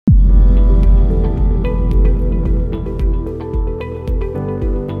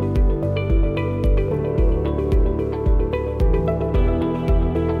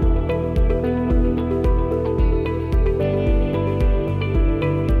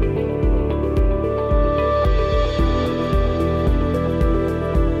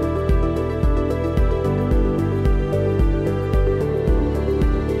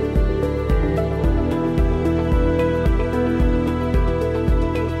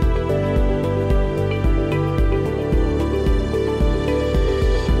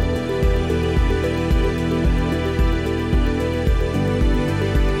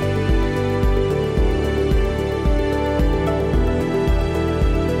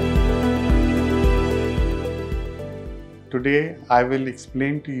today I will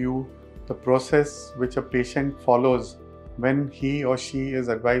explain to you the process which a patient follows when he or she is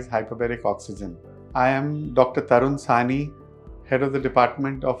advised hyperbaric oxygen. I am Dr. Tarun Sahni, Head of the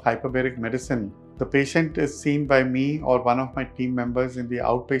Department of Hyperbaric Medicine. The patient is seen by me or one of my team members in the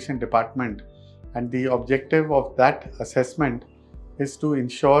outpatient department, and the objective of that assessment is to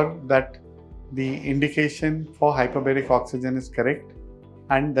ensure that the indication for hyperbaric oxygen is correct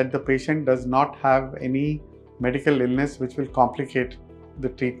and that the patient does not have any medical illness which will complicate the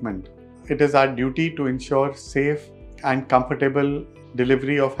treatment. It is our duty to ensure safe and comfortable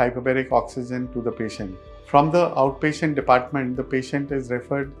delivery of hyperbaric oxygen to the patient. From the outpatient department, the patient is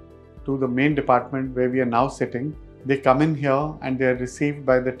referred to the main department where we are now sitting. They come in here and they are received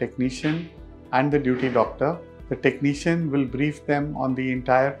by the technician and the duty doctor. The technician will brief them on the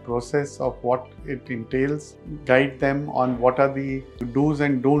entire process of what it entails, guide them on what are the do's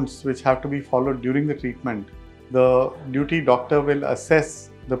and don'ts which have to be followed during the treatment. The duty doctor will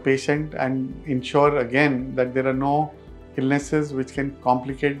assess the patient and ensure again that there are no illnesses which can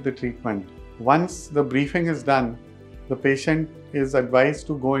complicate the treatment. Once the briefing is done, the patient is advised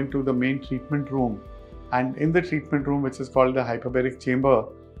to go into the main treatment room, and in the treatment room, which is called the hyperbaric chamber,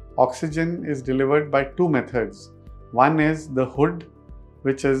 oxygen is delivered by two methods. One is the hood,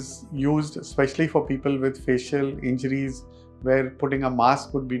 which is used especially for people with facial injuries where putting a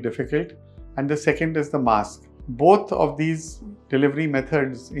mask would be difficult, and the second is the mask. Both of these delivery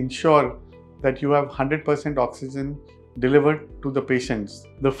methods ensure that you have 100% oxygen delivered to the patients.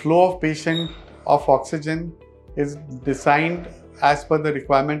 The flow of oxygen is designed as per the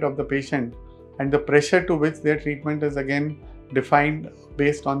requirement of the patient, and the pressure to which their treatment is again defined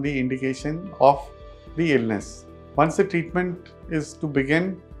based on the indication of the illness. Once the treatment is to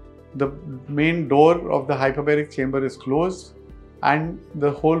begin, the main door of the hyperbaric chamber is closed and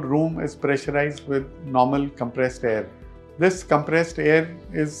the whole room is pressurized with normal compressed air. This compressed air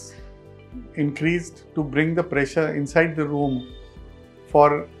is increased to bring the pressure inside the room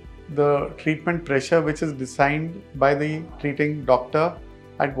for the treatment pressure, which is designed by the treating doctor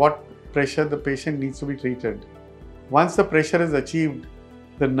at what pressure the patient needs to be treated. Once the pressure is achieved,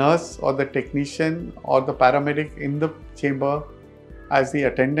 the nurse or the technician or the paramedic in the chamber as the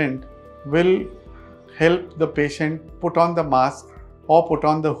attendant will help the patient put on the mask or put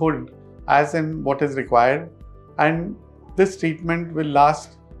on the hood as in what is required, and this treatment will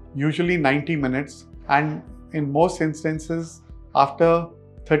last usually 90 minutes, and in most instances after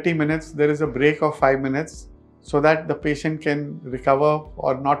 30 minutes there is a break of 5 minutes so that the patient can recover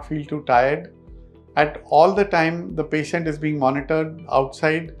or not feel too tired. At all the time, the patient is being monitored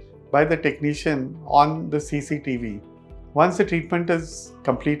outside by the technician on the CCTV. Once the treatment is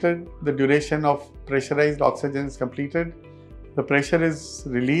completed, the duration of pressurized oxygen is completed, the pressure is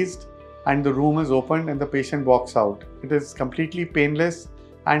released and the room is opened and the patient walks out. It is completely painless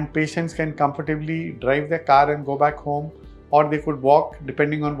and patients can comfortably drive their car and go back home, or they could walk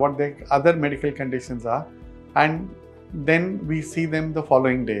depending on what their other medical conditions are, and then we see them the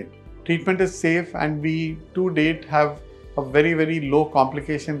following day. Treatment is safe and we to date have a very low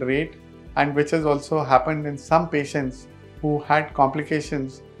complication rate, and which has also happened in some patients who had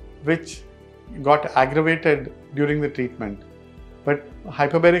complications which got aggravated during the treatment. But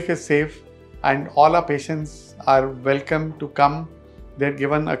hyperbaric is safe and all our patients are welcome to come. They're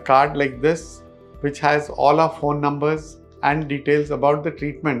given a card like this which has all our phone numbers and details about the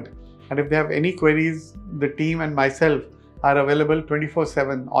treatment, and if they have any queries, the team and myself are available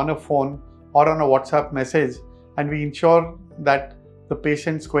 24/7 on a phone or on a WhatsApp message, and we ensure that the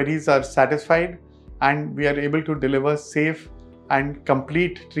patient's queries are satisfied and we are able to deliver safe and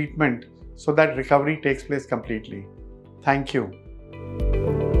complete treatment so that recovery takes place completely. Thank you.